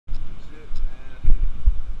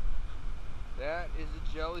is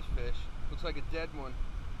a jellyfish. Looks like a dead one.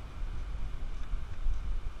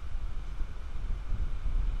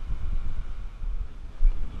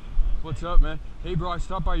 What's up, man? Hey, bro, I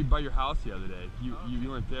stopped by your house the other day. You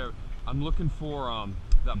weren't there. I'm looking for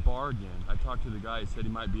that bar again. I talked to the guy. He said he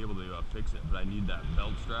might be able to fix it, but I need that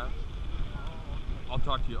belt strap. I'll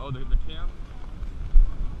talk to you. Oh, the cam?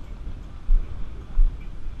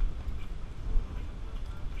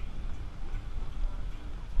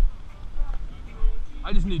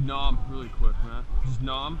 I just need nom really quick, man. Just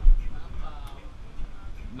nom.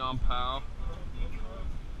 Nom pow.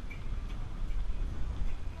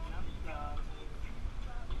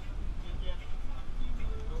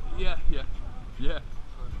 Yeah. You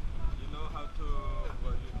know how to,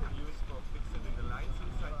 what you can use for fixing the lines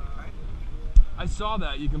inside the kite? I saw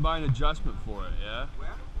that. You can buy an adjustment for it, yeah?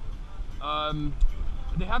 Where?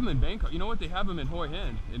 They have them in Bangkok. You know what? They have them in Hoi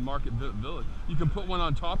Hin, in Market Village. You can put one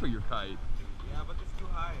on top of your kite. Yeah, but it's too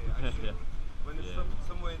high. I think Yeah. when it's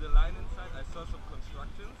somewhere in the line inside, I saw some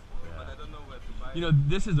constructions, but I don't know where to buy it. You know,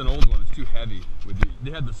 this is an old one. It's too heavy.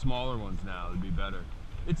 They have the smaller ones now. It'd be better.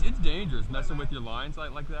 It's dangerous messing with your lines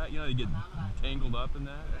like that. You know, you get tangled up in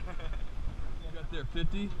that. You got there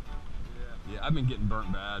 50? Yeah, I've been getting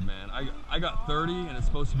burnt bad, man. I got 30, and it's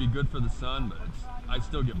supposed to be good for the sun, but I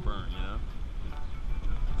still get burnt, you know?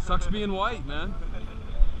 Sucks being white, man.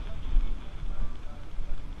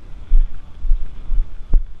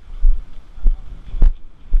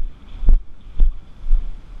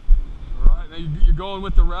 All right, now you're going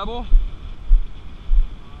with the Rebel?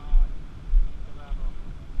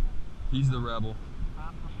 He's the Rebel.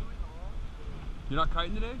 You're not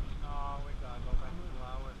kiting today? No, we gotta go back 2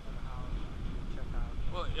 hours to the house and check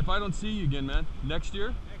out. Well, if I don't see you again, man, next year?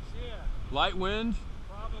 Next year. Light wind?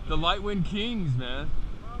 Probably. The Light Wind Kings, man.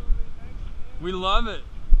 Probably next year. We love it.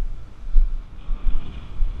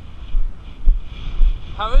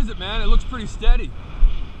 How is it, man? It looks pretty steady.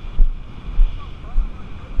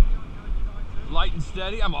 Light and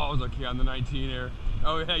steady? I'm always okay on the 19 here.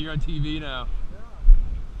 Oh yeah, you're on TV now.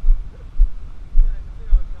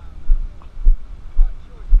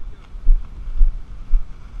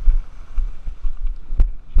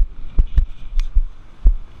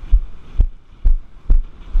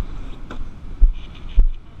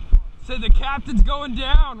 Say the captain's going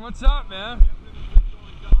down. What's up, man?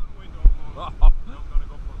 Oh.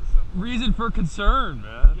 Reason for concern,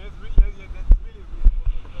 man.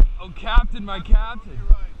 Oh, captain, my captain.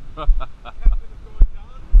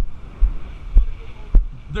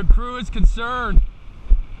 The crew is concerned.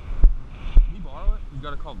 Can he borrow it? He's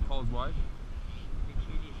got to call his wife.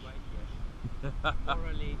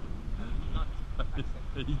 Morally not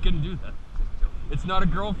acceptable. He couldn't do that. It's not a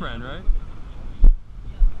girlfriend, right?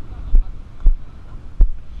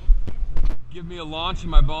 Give me a launch in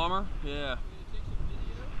my bomber. Yeah.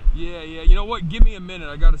 Yeah. You know what? Give me a minute.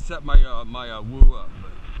 I gotta set my woo up.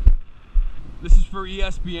 This is for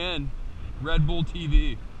ESPN, Red Bull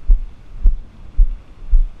TV.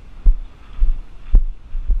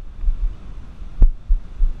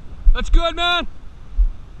 That's good, man.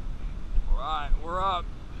 All right, we're up.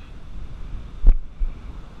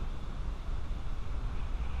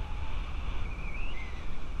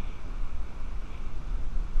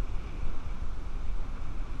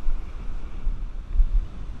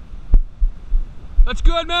 That's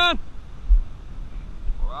good, man.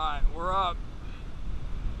 All right, we're up.